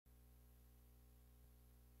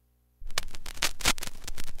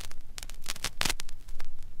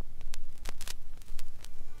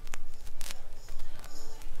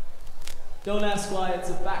Don't ask why, it's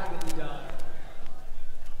a fact that you die.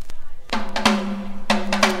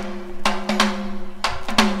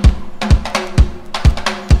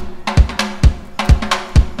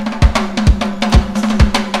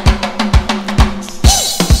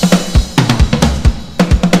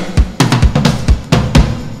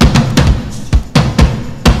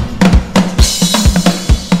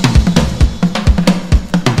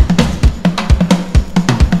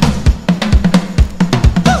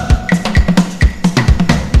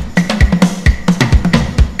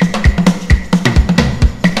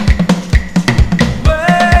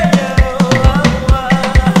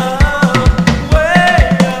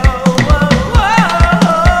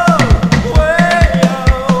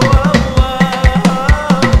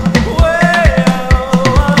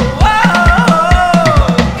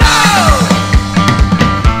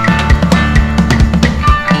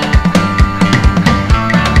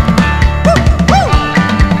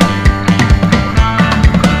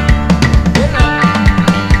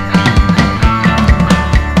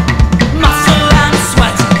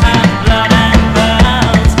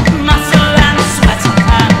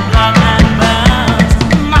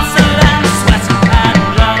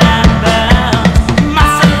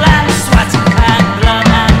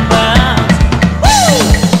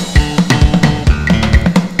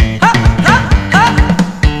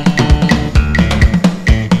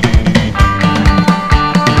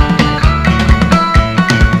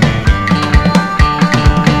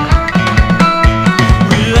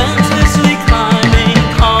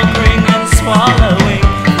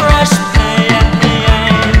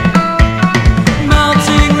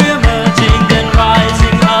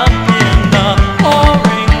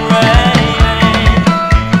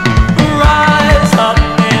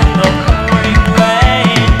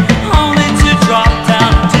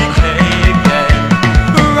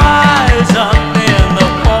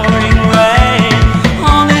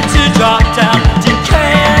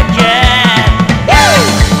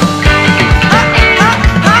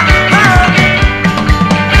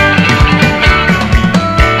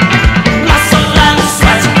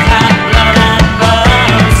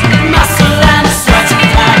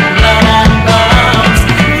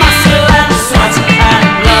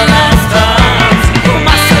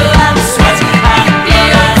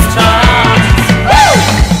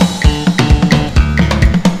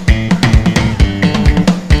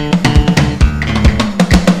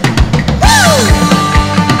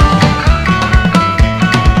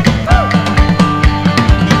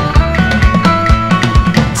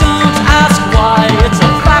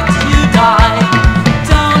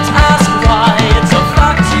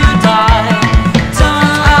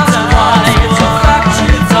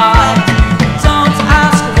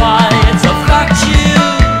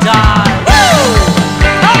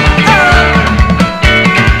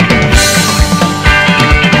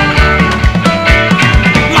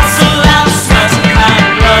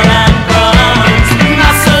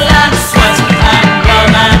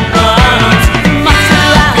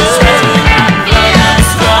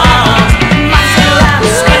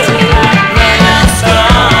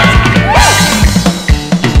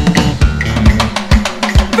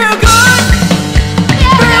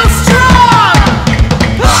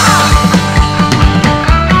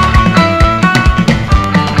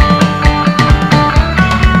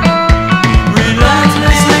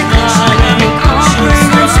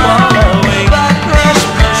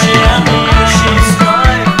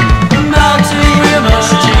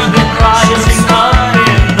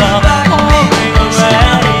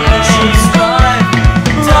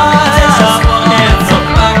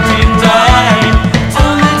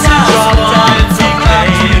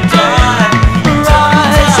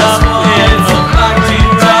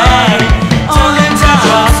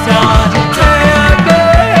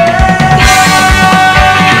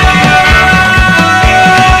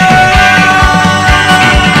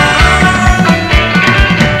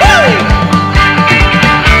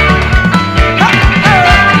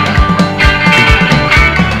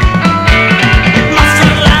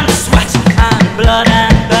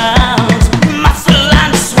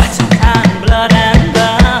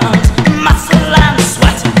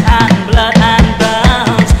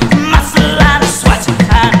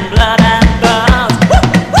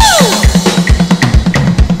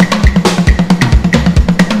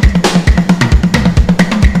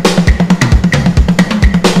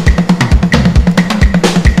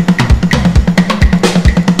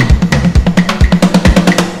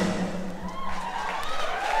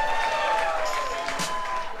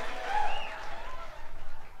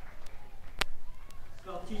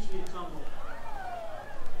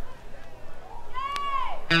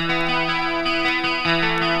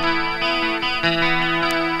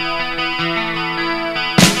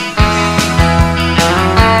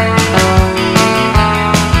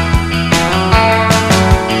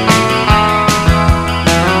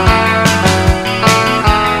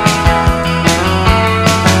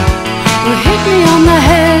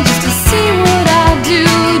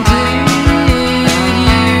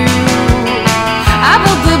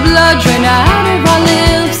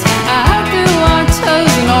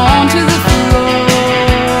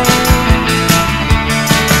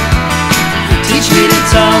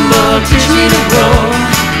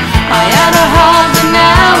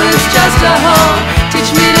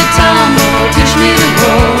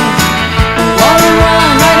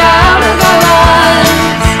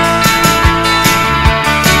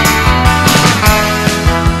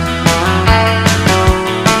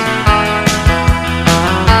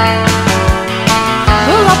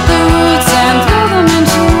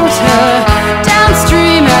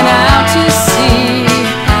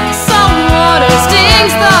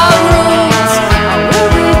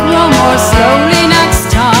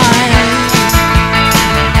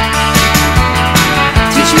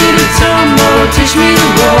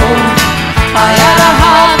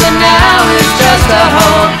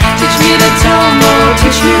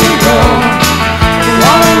 me to roll. We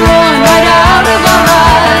wanna run right out of our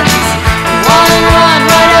eyes. We wanna run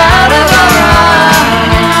right out of our eyes.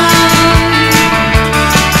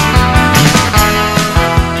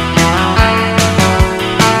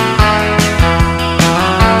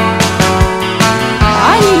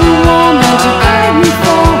 I need a woman to guide me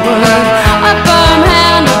forward, a firm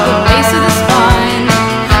hand at the base of the spine.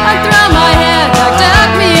 I throw my head back, duck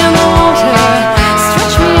me in the water,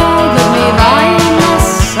 stretch me out, let me lie in the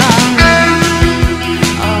sun.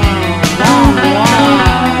 Oh,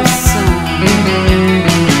 warm sun.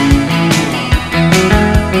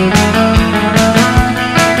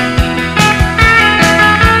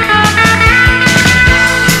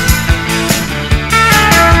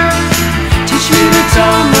 Teach me to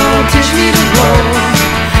tumble, teach me to roll.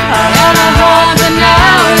 I had a heart, but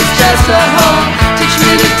now it's just a hole. Teach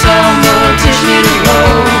me to tumble, teach me to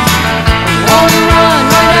roll. We wanna run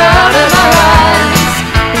right out of our eyes.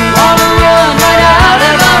 We wanna run right out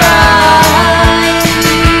of our eyes.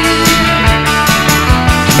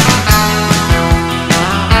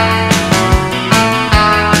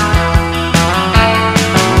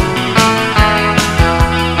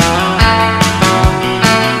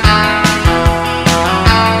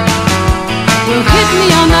 Well, hit me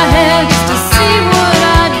on the head just to see what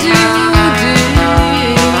I do.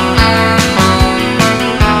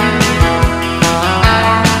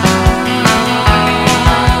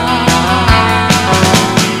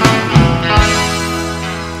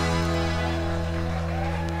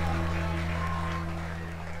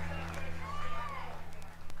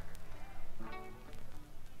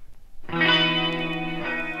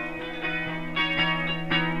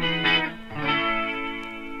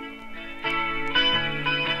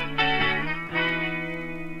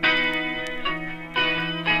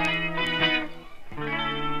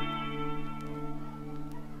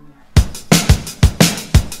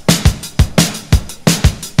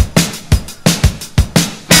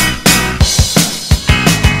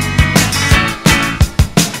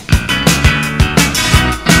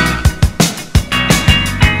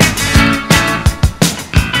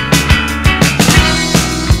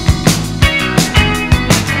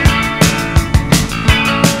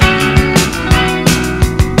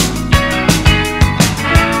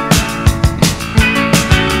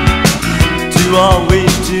 All we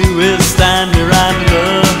do is stand here and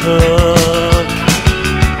look,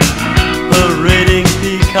 parading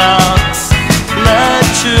peacocks,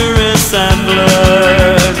 lecherous and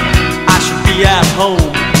blurred. I should be at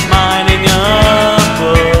home minding a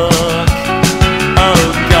book. Oh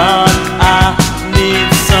God, I need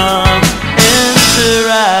some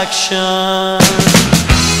interaction.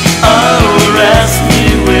 Oh, arrest me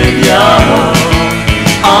with your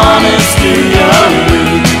honesty.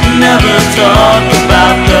 Never talk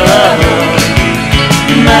about the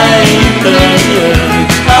main thing.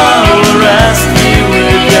 Oh, arrest me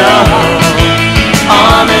with your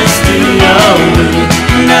honesty. Oh,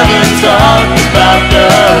 never talk about the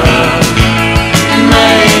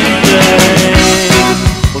main thing.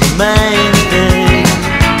 Well, the main thing.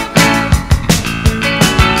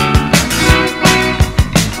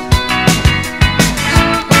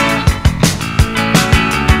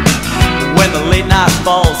 When the late night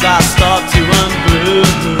falls, I start to unglue,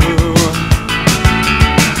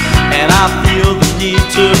 and I feel the need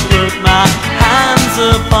to put my hands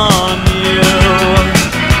upon you.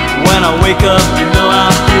 When I wake up, you know I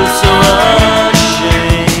feel so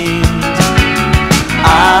ashamed.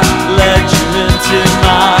 I let you into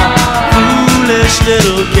my foolish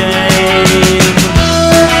little game.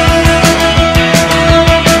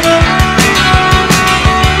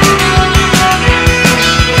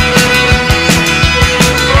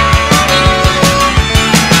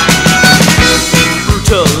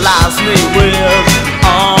 Brutalize me with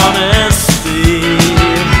honesty.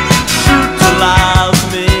 Brutalize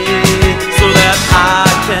me so that I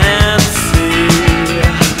can see.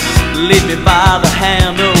 Lead me by the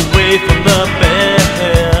hand away from the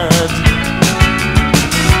bed.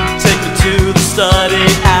 Take me to the study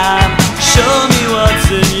and show me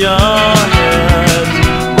what's in your head.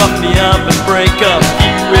 Rough me up and break up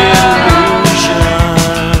few illusions.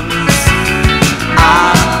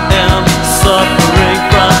 I am suffering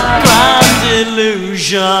from grand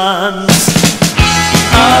delusions.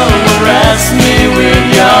 Oh, arrest me with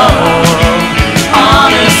your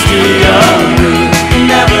honesty. Oh,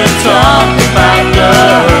 never talk about the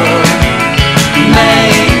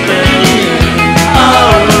main thing.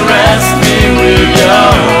 Oh, arrest me with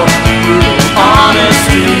your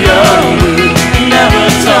honesty. Oh, never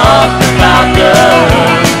talk about the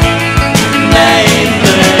main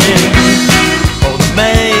thing. Oh, the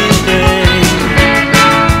main thing.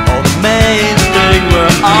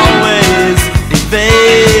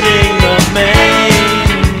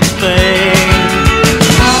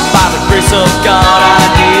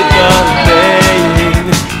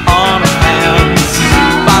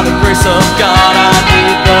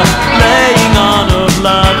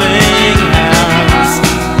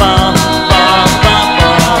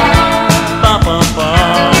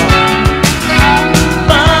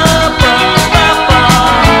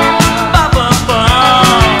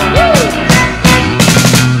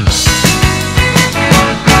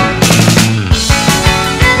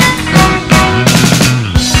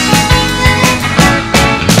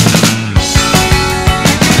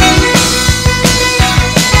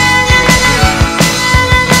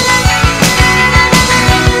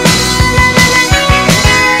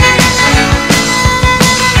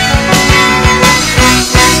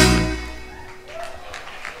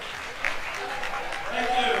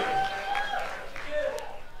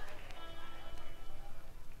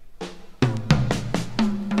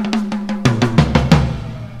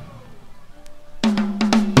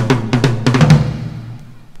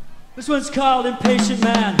 one's called Impatient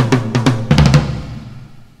Man.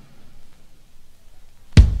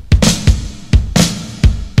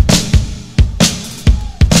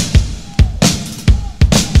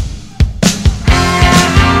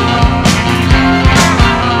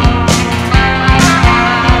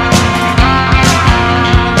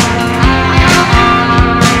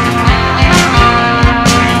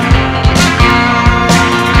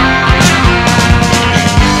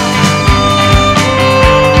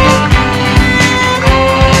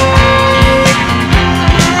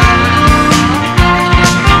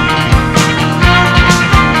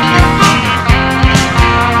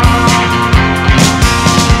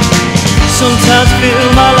 Sometimes feel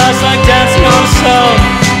my life's like dancing on a song,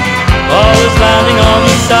 always landing on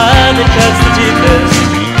the side that cuts the deepest,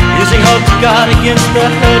 using hope to God against the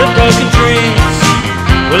hurt of broken dreams.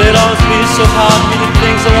 Will it always be so hard to be the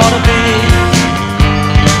things I wanna be?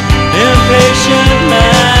 Impatient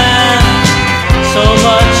man, so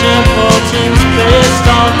much importance placed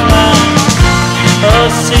on plans, a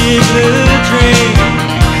sea blue dream.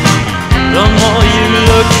 The more you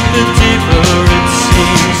look, the deeper it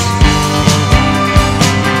seems.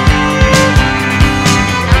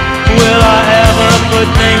 Will I ever put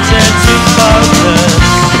things into focus?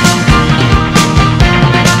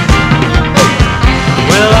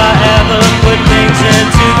 Will I ever put things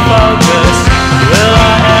into focus? Will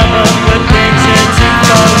I ever put things into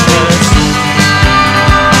focus?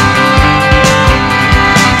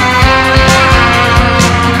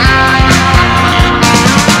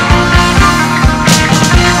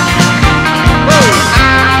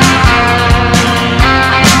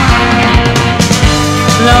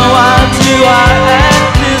 Now why do I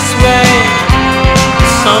act this way?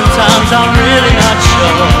 Sometimes I'm really not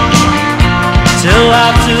sure, till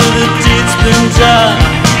after the deed's been done,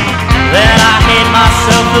 then I hate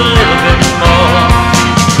myself a little bit more.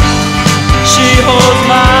 She holds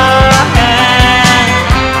my hand,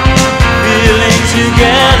 feeling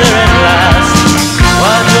together at last.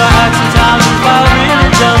 Why do I act sometimes if I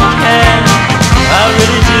really don't care? I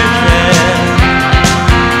really do care.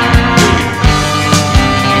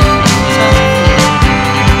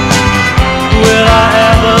 Will I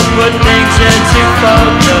ever put things into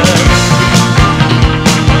focus?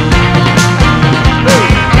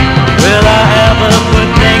 Will I ever put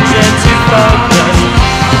things into focus?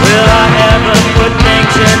 Will I ever put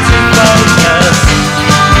things into focus?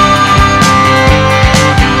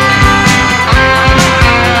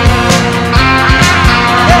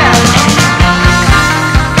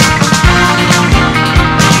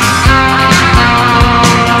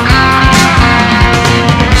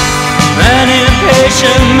 An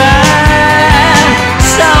impatient man,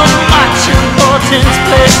 so much importance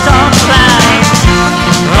placed on plans,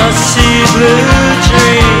 a sea blue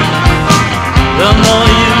dream. The more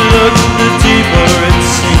you look, the deeper it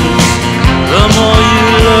seems. The more you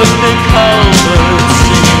look, the colder it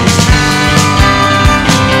seems.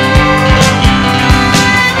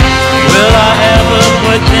 Will I ever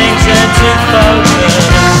put things into focus?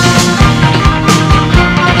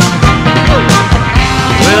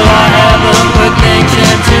 Will I ever put things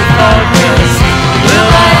into focus?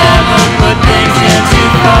 Will I ever put things into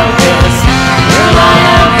focus?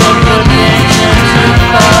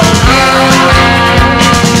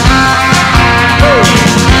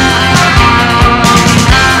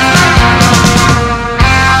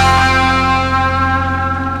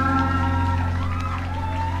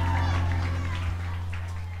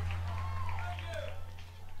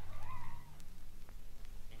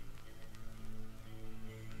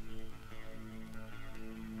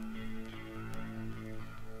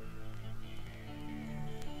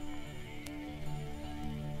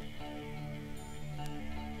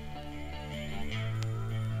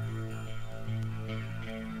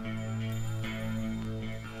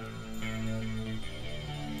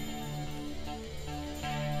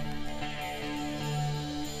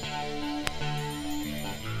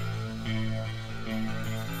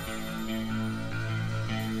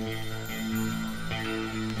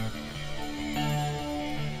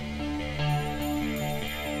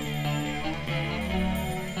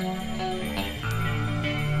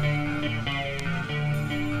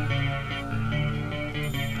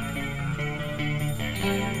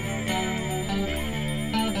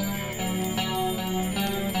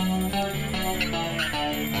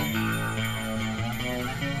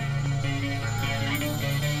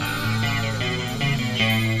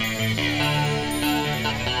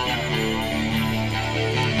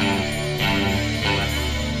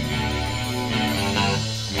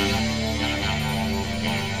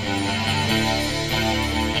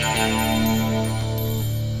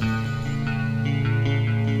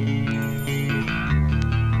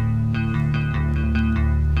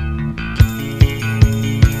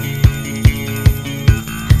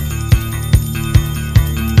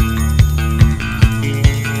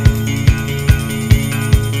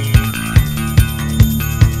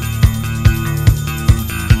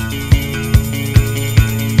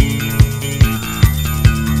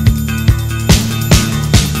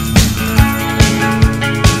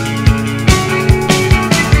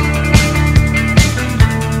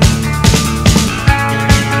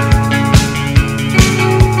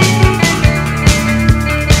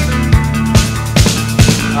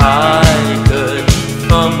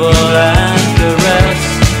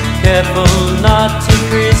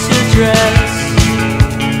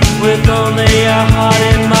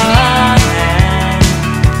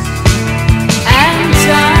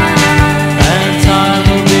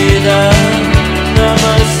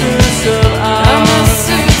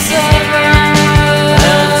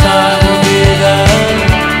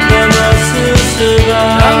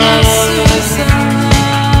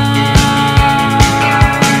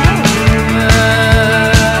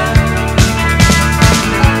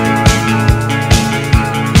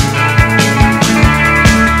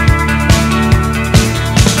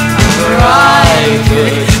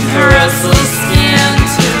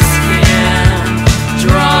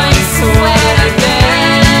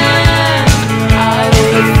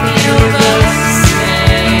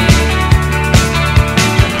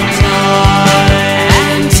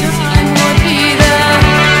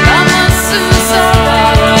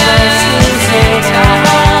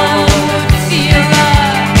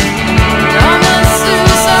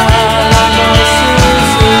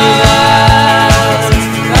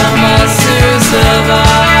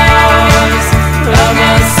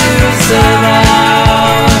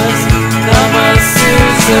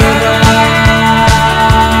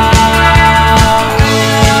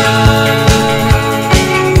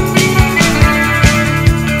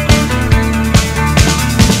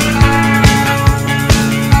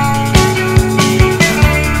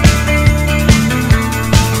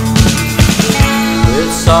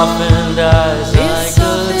 softened eyes, I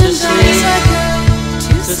go to sleep.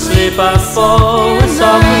 To sleep I fall with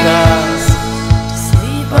softened eyes.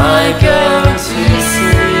 I go to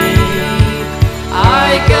sleep.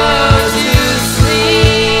 I go to sleep.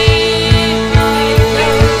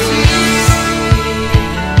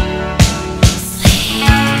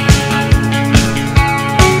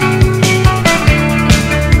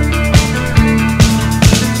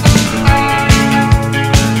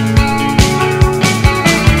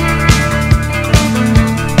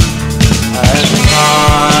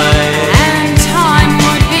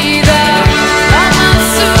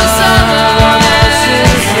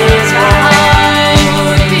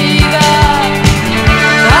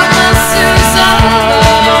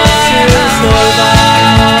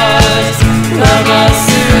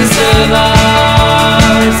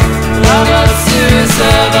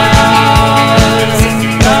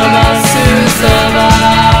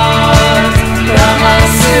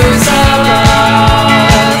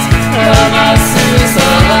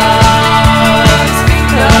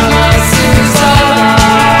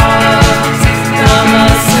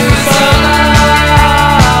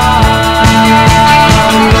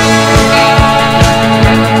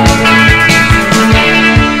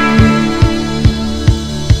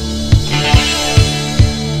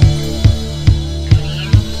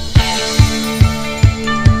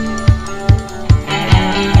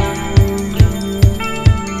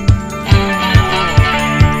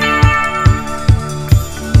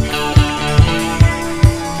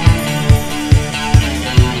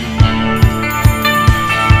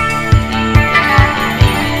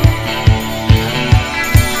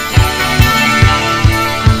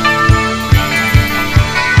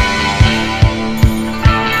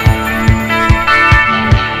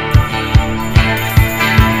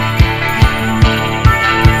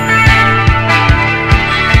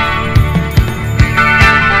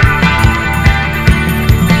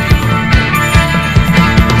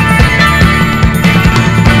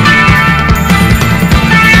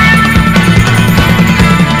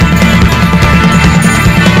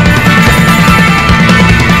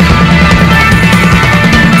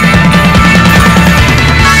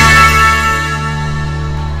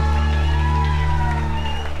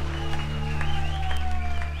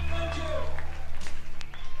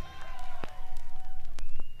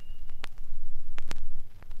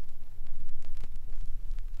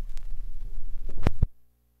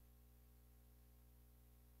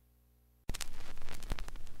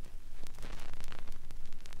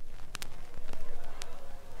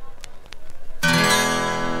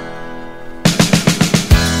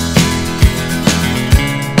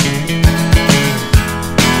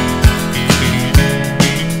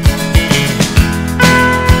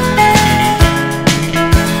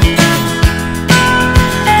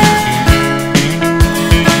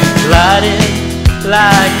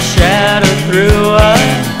 Like a shadow through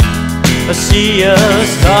a sea of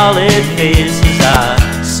solid faces.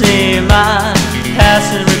 I see my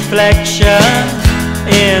passing reflection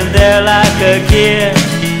in there like a gift,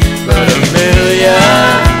 but a million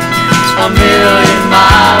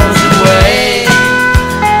miles away.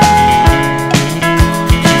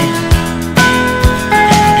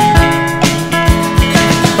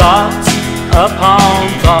 Thoughts upon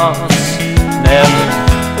thoughts, never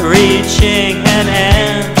reaching an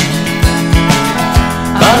end.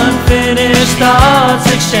 Unfinished thoughts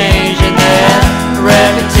exchanging their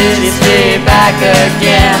repetitiously back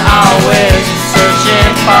again, always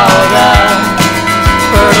searching for the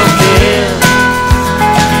fertile field.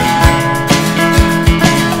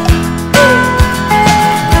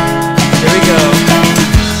 Here we go.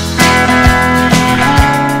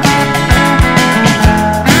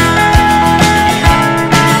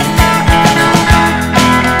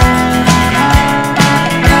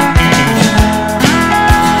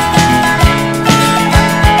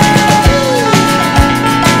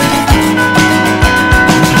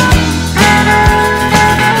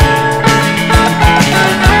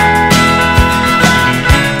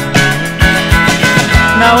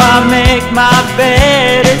 Now I make my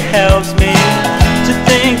bed, it helps me to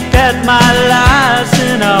think that my life's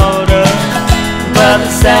in order, but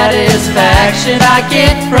the satisfaction I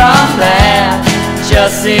get from that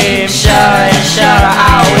just seems surer and surer,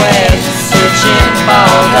 always searching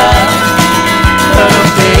for the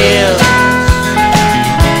fertile fields.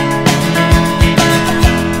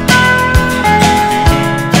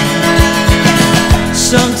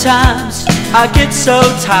 Sometimes I get so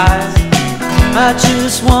tired, I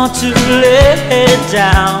just want to lay it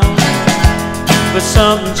down, but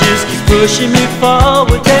something just keeps pushing me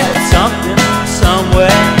forward. There's something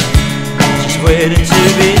somewhere just waiting to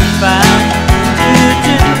be found.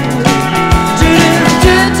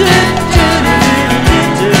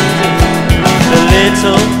 The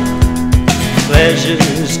little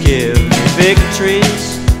pleasures give me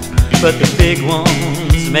victories, but the big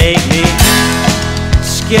ones make me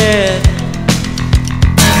scared.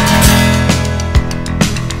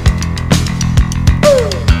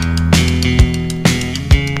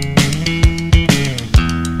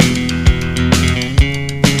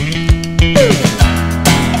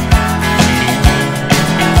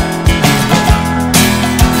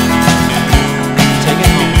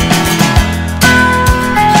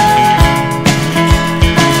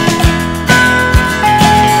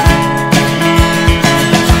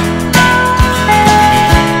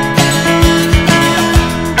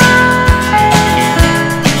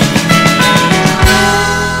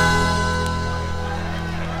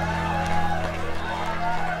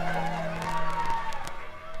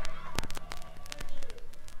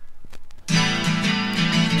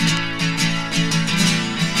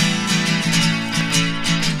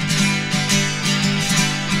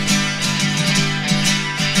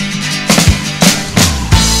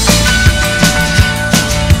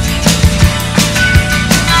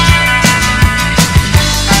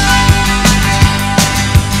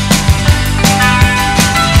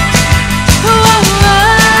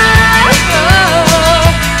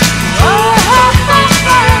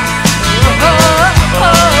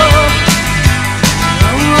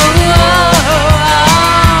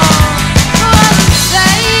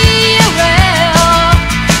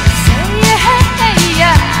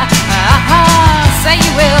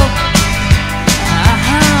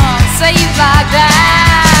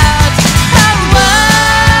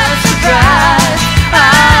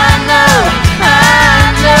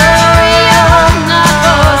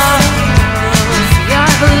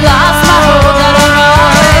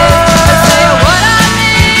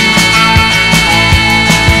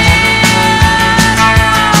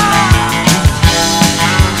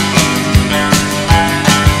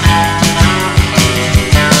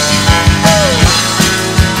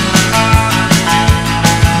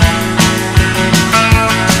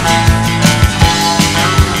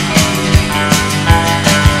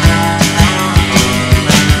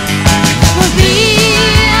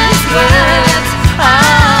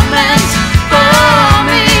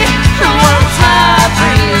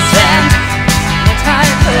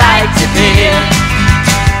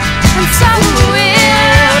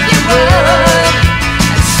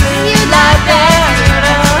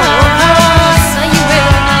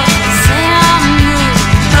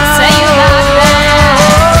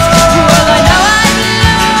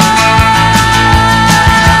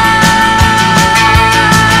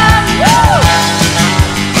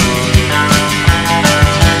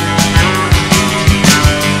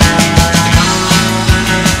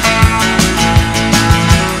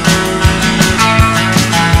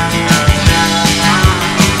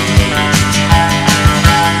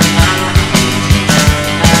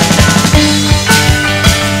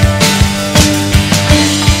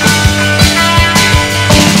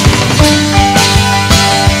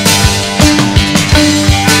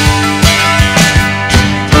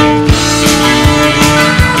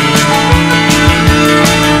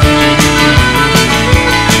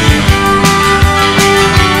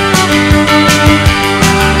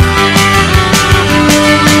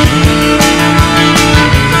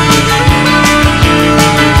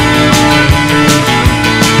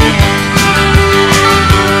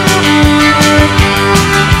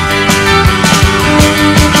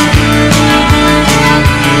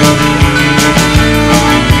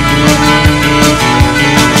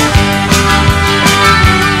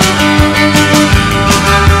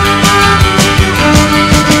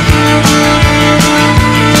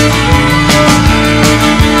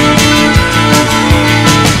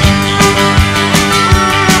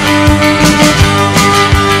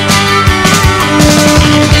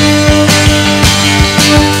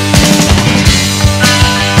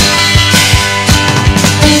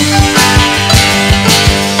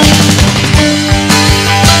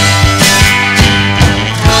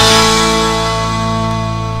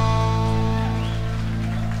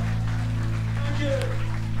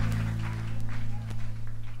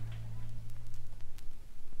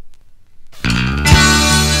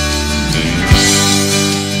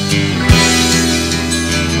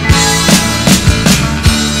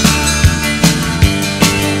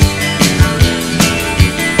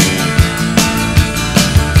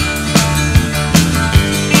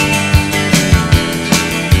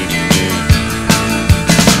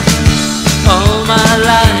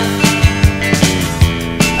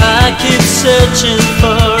 searching for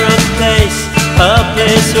a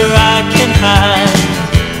place where I can hide.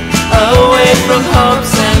 away from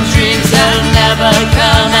hopes and dreams that'll never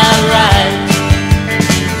come out right.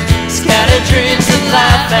 Scattered dreams and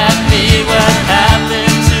laugh at me. What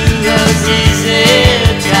happened to those easy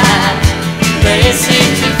times? They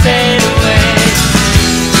seem to fade away.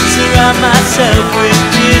 Surround myself with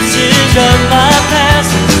pictures of my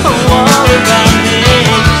past, a wall around me,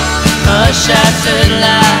 a shattered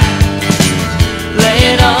life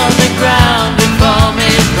laying on the ground before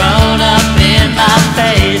me, thrown up in my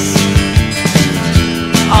face.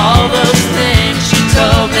 All those things she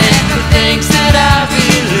told me, the things that I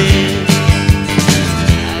believe,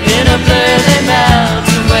 in a blur they melt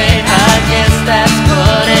away. I guess that's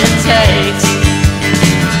what it takes.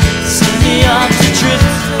 Send me off to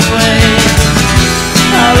drift away.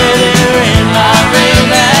 I lay there in my room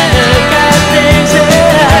and look at things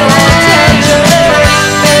that I won't touch.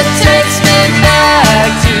 It takes me back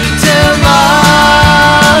to tomorrow.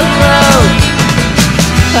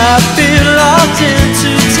 I feel locked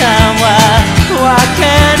into time. Why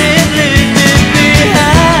can't it leave me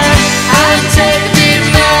behind? And take me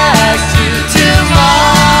back to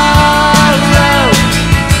tomorrow.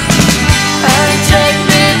 And take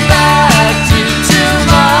me back to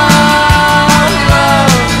tomorrow.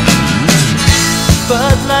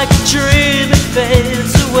 But like a dream it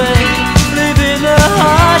fades away, leaving the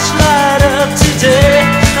harsh light of today.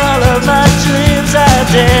 All of my dreams are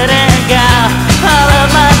dead and gone. All of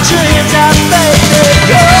my dreams are faded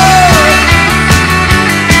gone.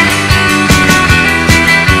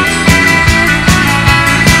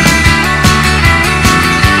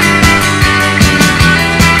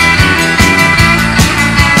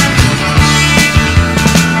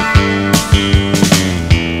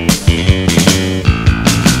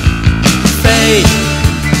 Fate,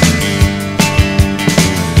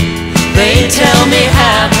 they tell me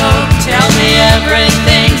have hope, tell me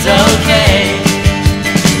everything's okay.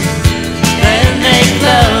 Then they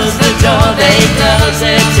close the door, they close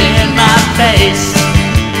it in my face,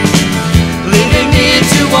 leaving me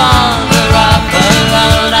to wander off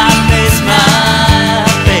alone. I face my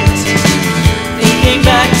fate, thinking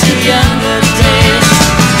back to younger days.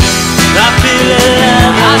 I feel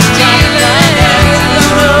alive, I feel alive.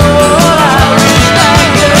 I wish I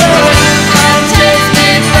could, and take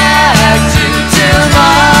me back to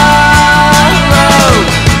tomorrow.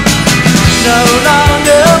 No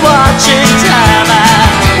longer watching time,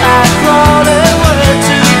 I crawl away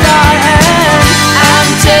to die, and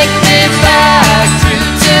take me back to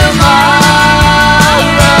tomorrow.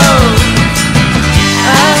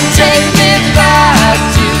 And take me back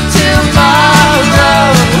to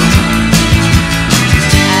tomorrow.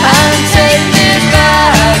 And take me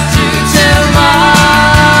back to tomorrow.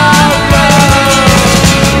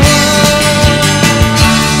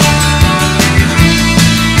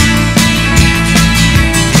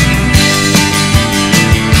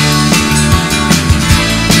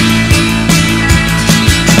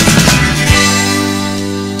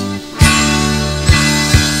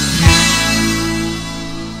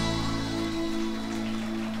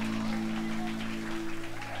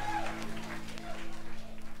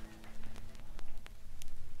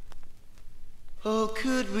 Oh,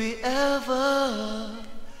 could we ever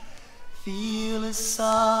feel as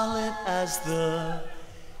solid as the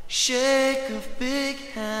shake of big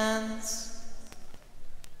hands?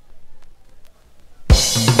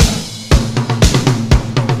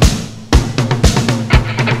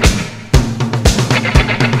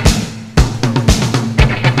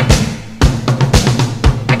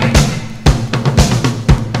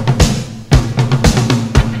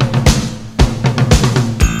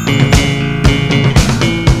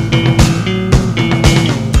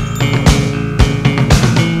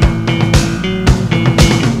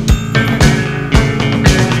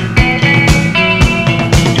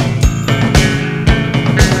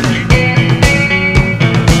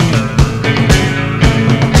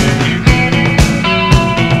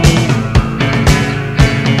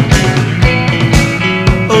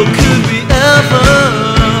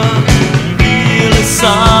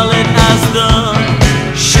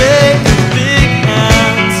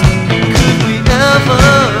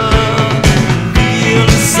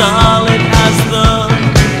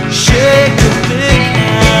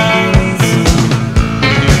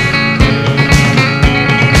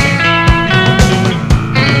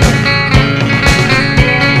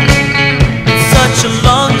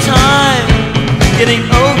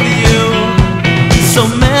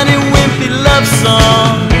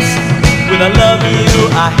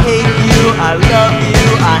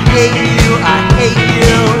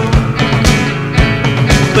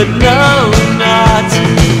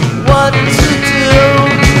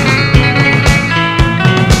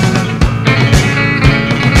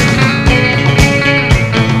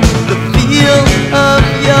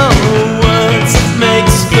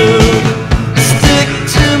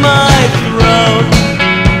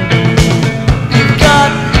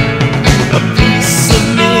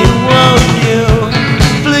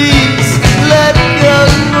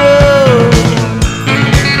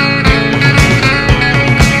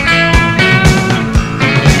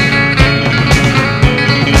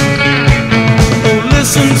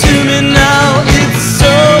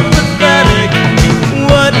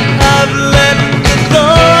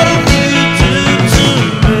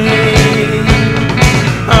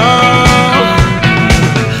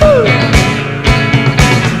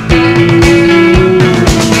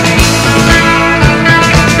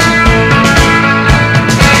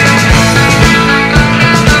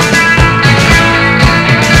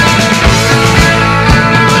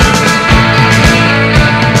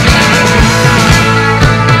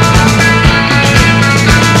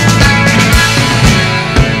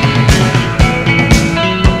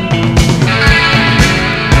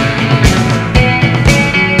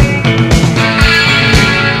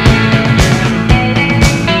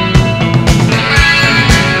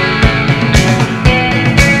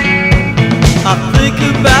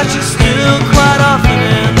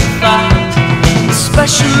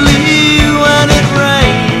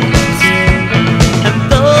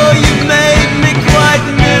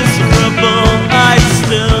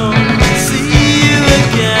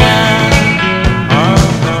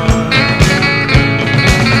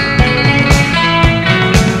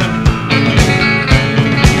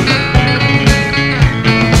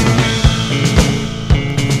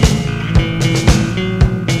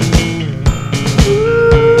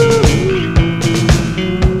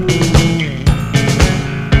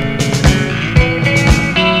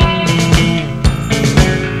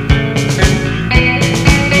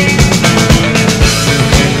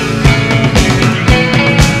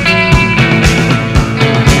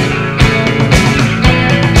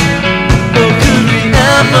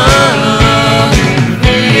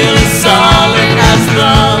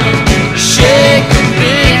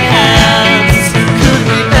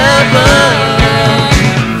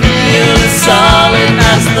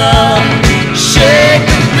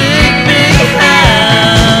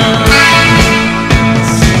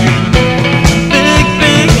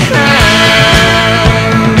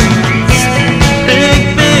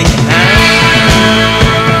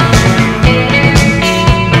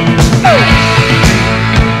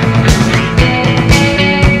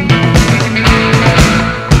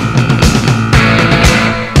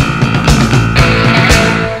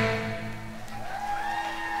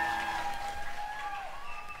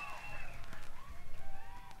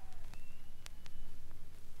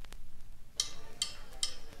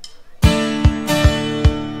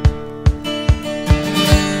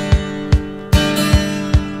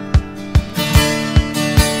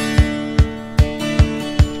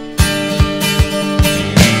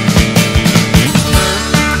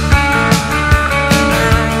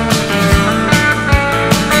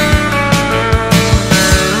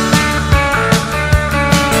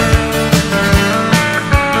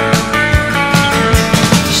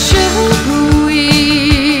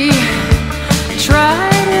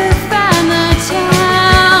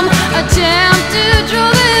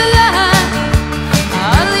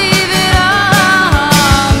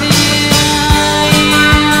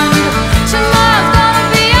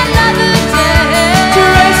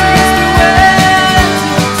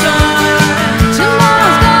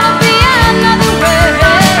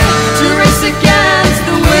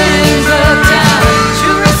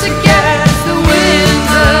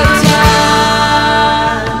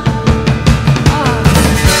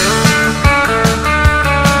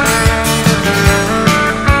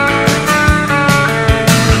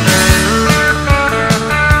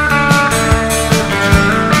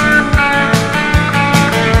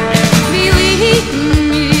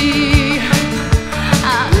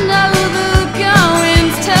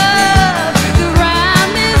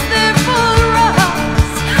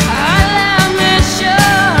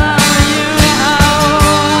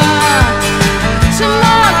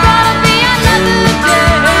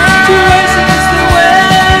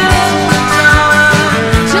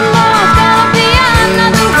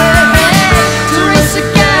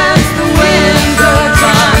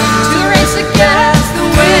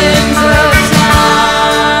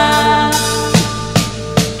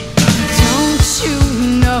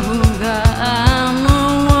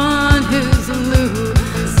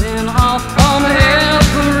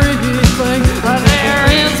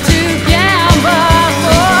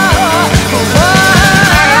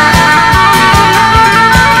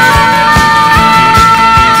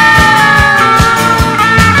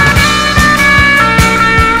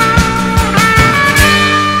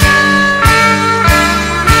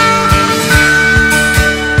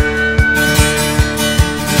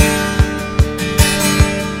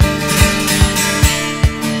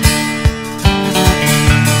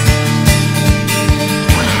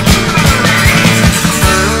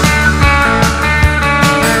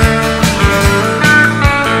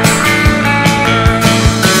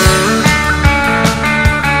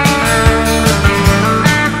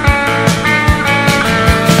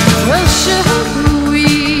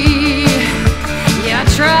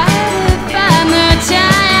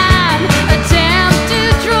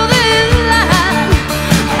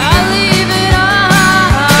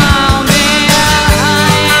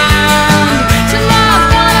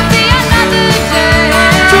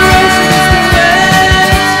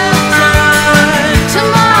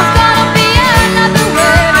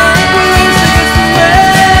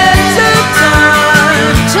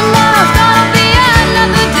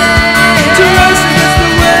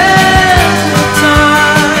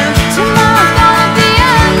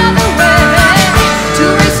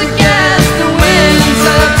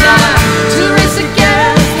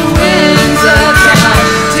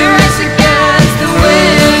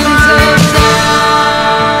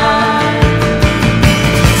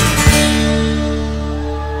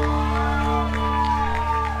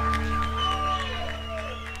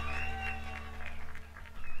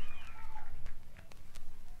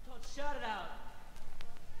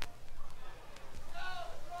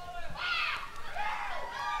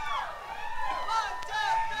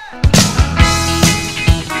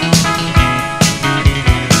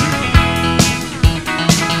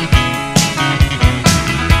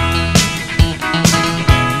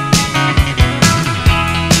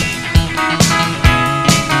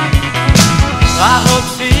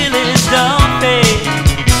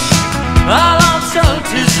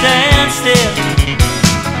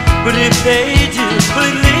 But if they do, well,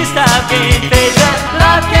 at least I've gained faith that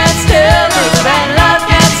love can still move and